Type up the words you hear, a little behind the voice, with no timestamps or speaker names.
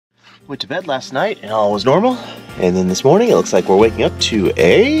Went to bed last night and all was normal. And then this morning it looks like we're waking up to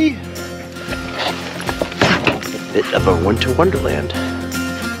a bit of a winter wonderland.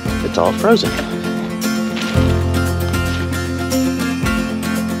 It's all frozen.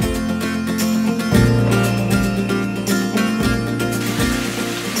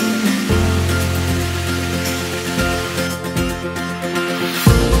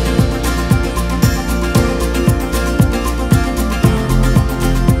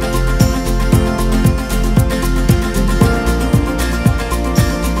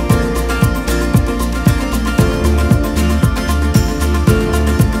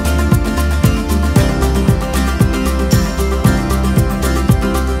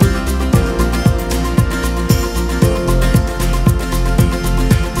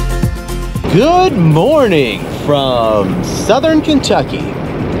 Good morning from Southern Kentucky.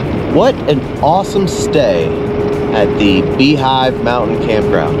 What an awesome stay at the Beehive Mountain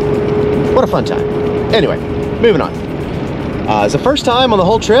Campground. What a fun time. Anyway, moving on. It's the first time on the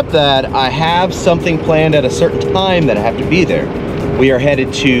whole trip that I have something planned at a certain time that I have to be there. We are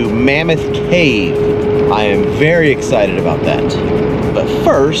headed to Mammoth Cave. I am very excited about that. But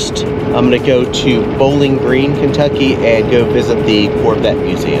first, I'm gonna go to Bowling Green, Kentucky and go visit the Corvette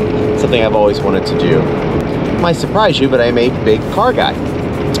Museum. Something I've always wanted to do. Might surprise you, but I'm a big car guy.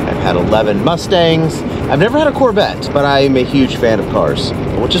 I've had 11 Mustangs. I've never had a Corvette, but I am a huge fan of cars,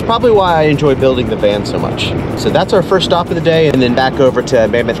 which is probably why I enjoy building the van so much. So that's our first stop of the day, and then back over to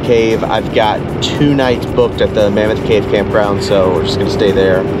Mammoth Cave. I've got 2 nights booked at the Mammoth Cave Campground, so we're just gonna stay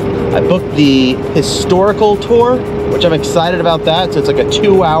there. I booked the historical tour, which I'm excited about that. So it's like a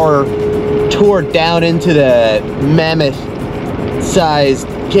 2-hour tour down into the mammoth-sized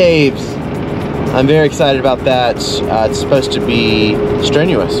caves. I'm very excited about that. It's supposed to be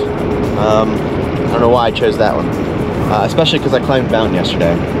strenuous. I don't know why I chose that one, especially because I climbed the mountain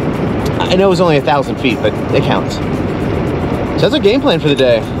yesterday. I know it was only 1,000 feet, but it counts. So that's a game plan for the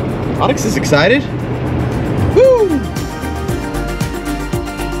day. Onyx is excited. Woo!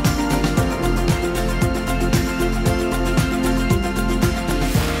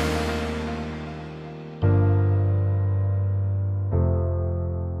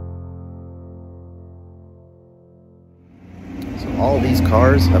 All these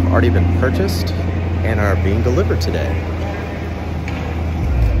cars have already been purchased and are being delivered today.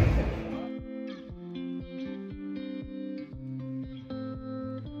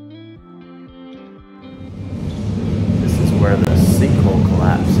 This is where the sinkhole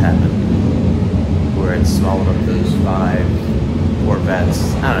collapse happened, where it swallowed up those 5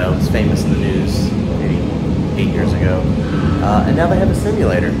 Corvettes. I don't know, it's famous in the news maybe 8 years ago. And now they have a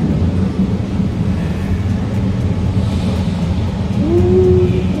simulator.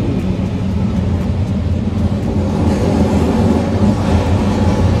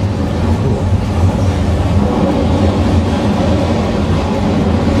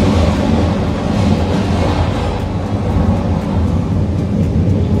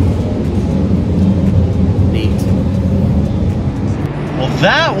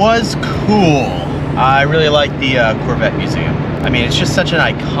 That was cool. I really like the Corvette Museum. I mean, it's just such an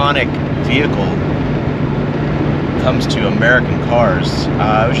iconic vehicle when it comes to American cars.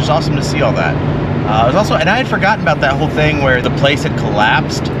 It was just awesome to see all that. It was also, and I had forgotten about that whole thing where the place had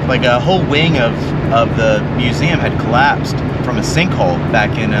collapsed. Like a whole wing of the museum had collapsed from a sinkhole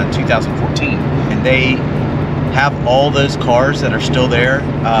back in 2014. And they have all those cars that are still there,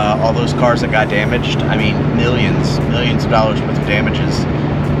 all those cars that got damaged. I mean, millions of dollars worth of damages.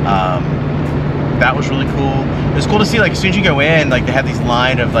 That was really cool. It was cool to see, like, as soon as you go in, like, they have these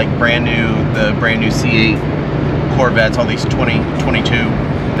line of, like, the brand new C8 Corvettes, all these 2022.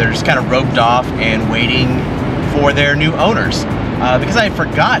 They're just kind of roped off and waiting for their new owners. Because I had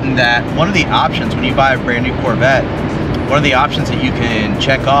forgotten that one of the options when you buy a brand new Corvette, one of the options that you can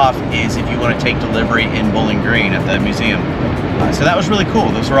check off is if you want to take delivery in Bowling Green at the museum. So that was really cool.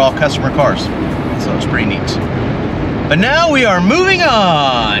 Those were all customer cars. So it was pretty neat. But now we are moving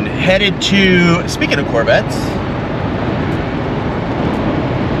on, headed to, speaking of Corvettes,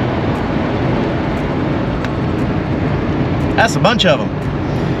 that's a bunch of them.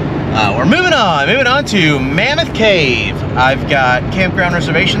 We're moving on to Mammoth Cave. I've got campground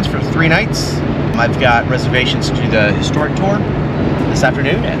reservations for 3 nights. I've got reservations to the historic tour this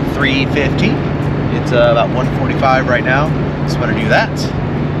afternoon at 3:15. It's about 1:45 right now, so I'm gonna do that.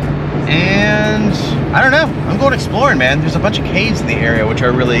 And I don't know, I'm going exploring, man. There's a bunch of caves in the area which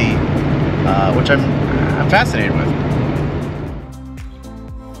are really, which I'm fascinated with.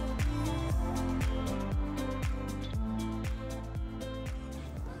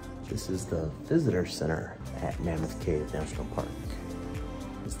 This is the visitor center at Mammoth Cave National Park.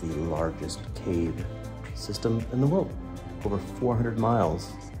 is the largest cave system in the world. Over 400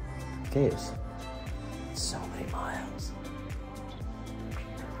 miles of caves. So many miles.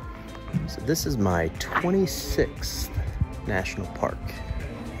 So this is my 26th national park,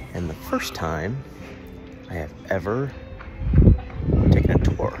 and the first time I have ever taken a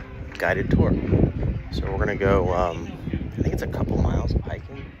tour, a guided tour. So we're gonna go, I think it's a couple miles of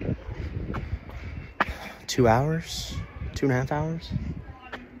hiking. 2 hours, 2.5 hours.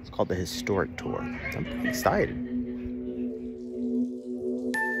 It's called the Historic Tour. So I'm pretty excited.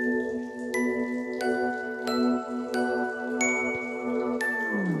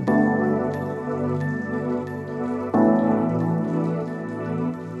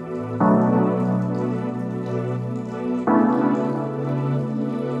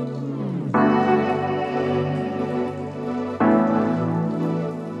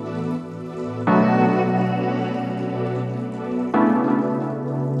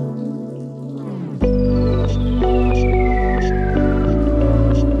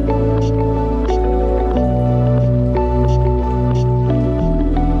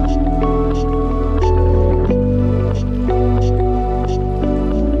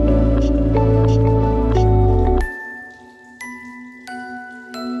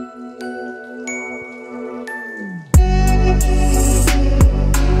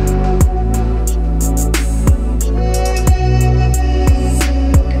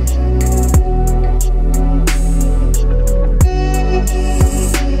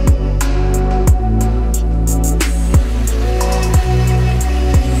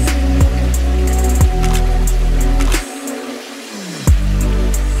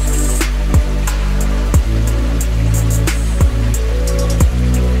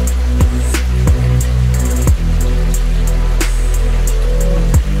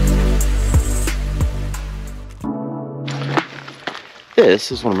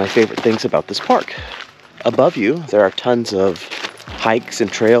 This is one of my favorite things about this park. Above you, there are tons of hikes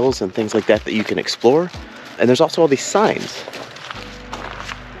and trails and things like that that you can explore. And there's also all these signs.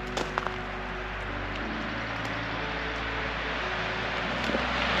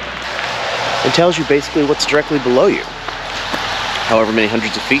 It tells you basically what's directly below you. However many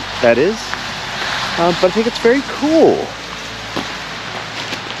hundreds of feet that is. But I think it's very cool.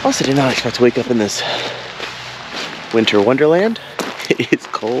 Also did not expect to wake up in this winter wonderland. It's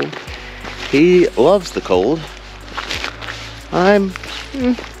cold. He loves the cold. I'm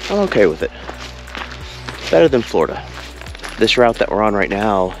okay with it. Better than Florida. This route that we're on right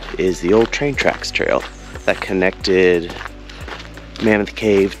now is the old train tracks trail that connected Mammoth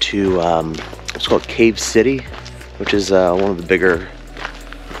Cave to it's called Cave City, which is one of the bigger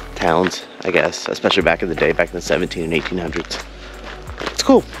towns, I guess, especially back in the day, back in the 1700s and 1800s. It's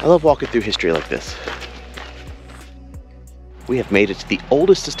cool. I love walking through history like this. We have made it to the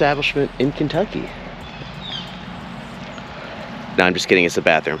oldest establishment in Kentucky. No, I'm just kidding, it's a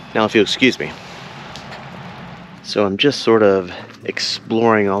bathroom. Now if you'll excuse me. So I'm just sort of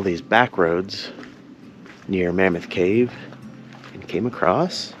exploring all these back roads near Mammoth Cave and came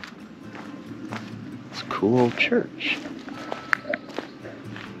across this cool old church.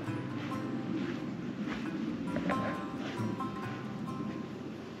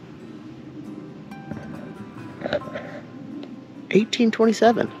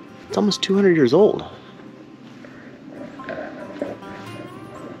 (1827). It's almost 200 years old.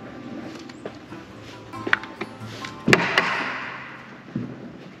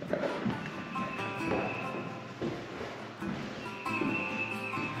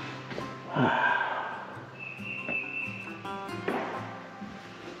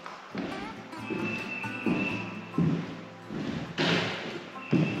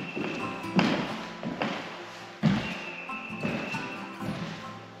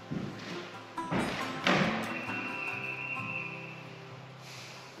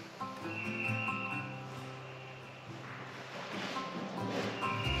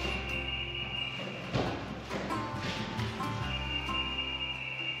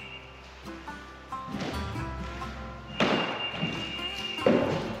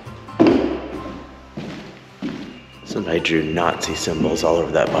 And I drew Nazi symbols all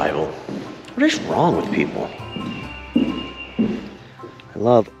over that Bible. What is wrong with people? I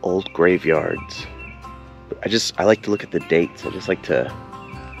love old graveyards. I like to look at the dates. I just like to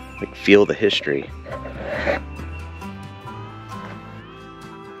feel the history.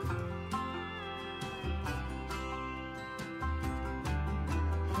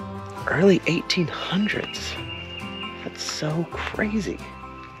 Early 1800s. That's so crazy.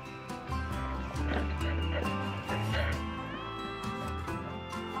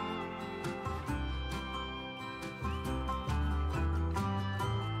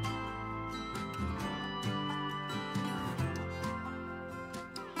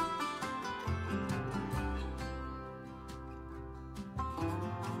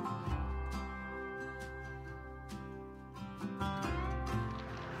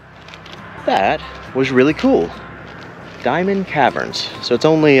 That was really cool. Diamond Caverns. So it's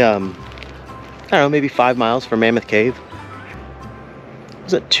only, I don't know, maybe 5 miles from Mammoth Cave. It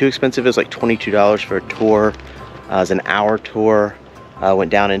wasn't too expensive. It was like $22 for a tour. It was an hour tour.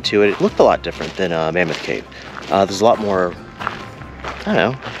 Went down into it. It looked a lot different than Mammoth Cave. There's a lot more, I don't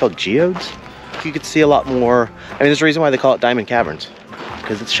know, called geodes. You could see a lot more. I mean, there's a reason why they call it Diamond Caverns,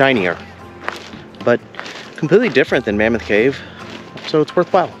 because it's shinier. But completely different than Mammoth Cave. So it's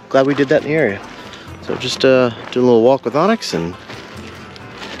worthwhile. Glad we did that in the area. So just doing a little walk with Onyx and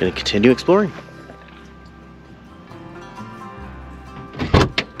gonna continue exploring.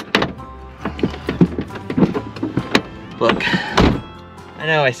 Look, I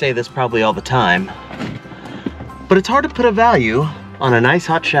know I say this probably all the time, but it's hard to put a value on a nice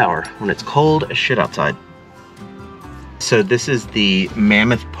hot shower when it's cold as shit outside. So this is the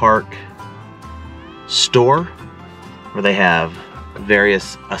Mammoth Park store where they have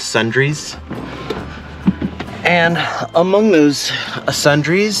various sundries. And among those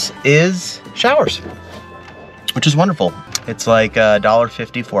sundries is showers, which is wonderful. It's like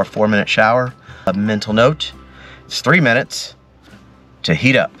 $1.50 for a 4-minute shower. A mental note, it's 3 minutes to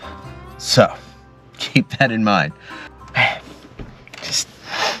heat up. So keep that in mind. Man, just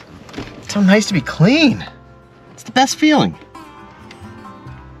it's so nice to be clean. It's the best feeling.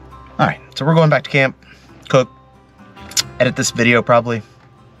 All right, so we're going back to camp, cook, edit this video probably.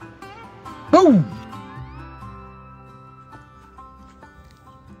 Woo!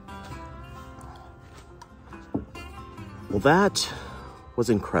 Well, that was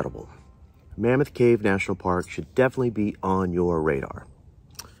incredible. Mammoth Cave National Park should definitely be on your radar.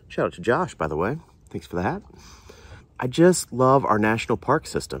 Shout out to Josh, by the way. Thanks for that. I just love our national park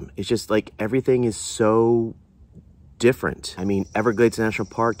system. It's just like everything is so different. I mean, Everglades National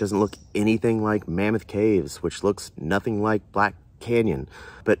Park doesn't look anything like Mammoth Caves, which looks nothing like Black Canyon,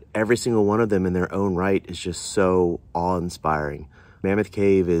 but every single one of them in their own right is just so awe-inspiring. Mammoth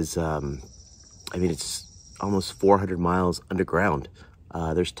Cave is, I mean, it's almost 400 miles underground.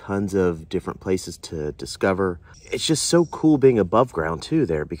 There's tons of different places to discover. It's just so cool being above ground too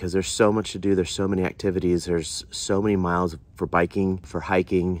there, because there's so much to do. There's so many activities. There's so many miles for biking, for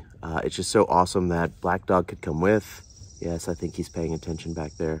hiking. It's just so awesome that Black Dog could come with. Yes, I think he's paying attention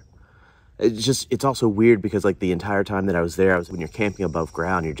back there. It's also weird because like the entire time that I was there, when you're camping above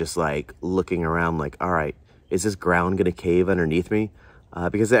ground, you're just like looking around like, all right, is this ground gonna cave underneath me?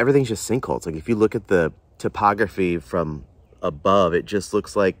 Because everything's just sinkholes. Like if you look at the topography from above, it just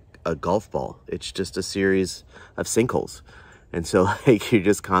looks like a golf ball. It's just a series of sinkholes. And so like you're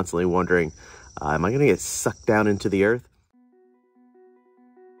just constantly wondering, am I gonna get sucked down into the earth?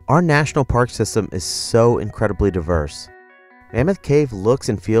 Our national park system is so incredibly diverse. Mammoth Cave looks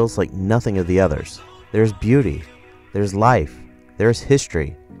and feels like nothing of the others. There's beauty, there's life, there's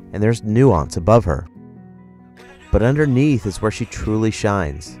history, and there's nuance above her. But underneath is where she truly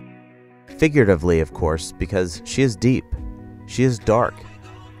shines. Figuratively, of course, because she is deep, she is dark,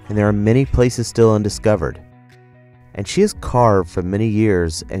 and there are many places still undiscovered. And she is carved from many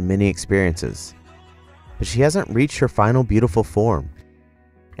years and many experiences. But she hasn't reached her final beautiful form.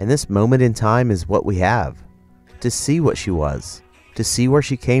 And this moment in time is what we have. To see what she was, to see where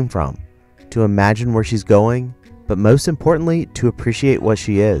she came from, to imagine where she's going, but most importantly, to appreciate what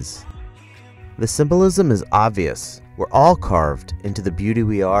she is. The symbolism is obvious. We're all carved into the beauty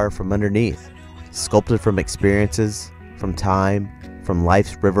we are from underneath, sculpted from experiences, from time, from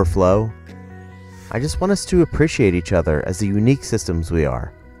life's river flow. I just want us to appreciate each other as the unique systems we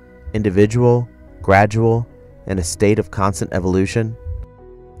are, individual, gradual, in a state of constant evolution.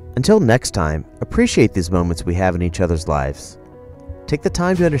 Until next time, appreciate these moments we have in each other's lives. Take the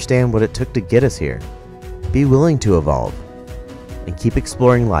time to understand what it took to get us here. Be willing to evolve, and keep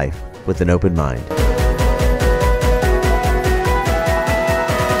exploring life with an open mind.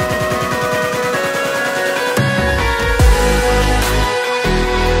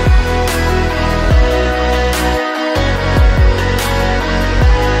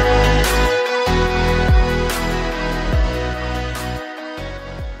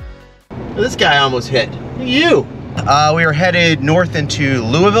 This guy almost hit. Look at you. We were headed north into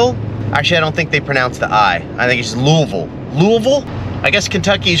Louisville. Actually, I don't think they pronounce the I. I think it's Louisville. Louisville? I guess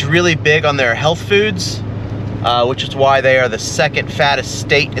Kentucky's really big on their health foods, which is why they are the second fattest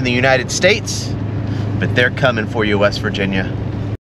state in the United States. But they're coming for you, West Virginia.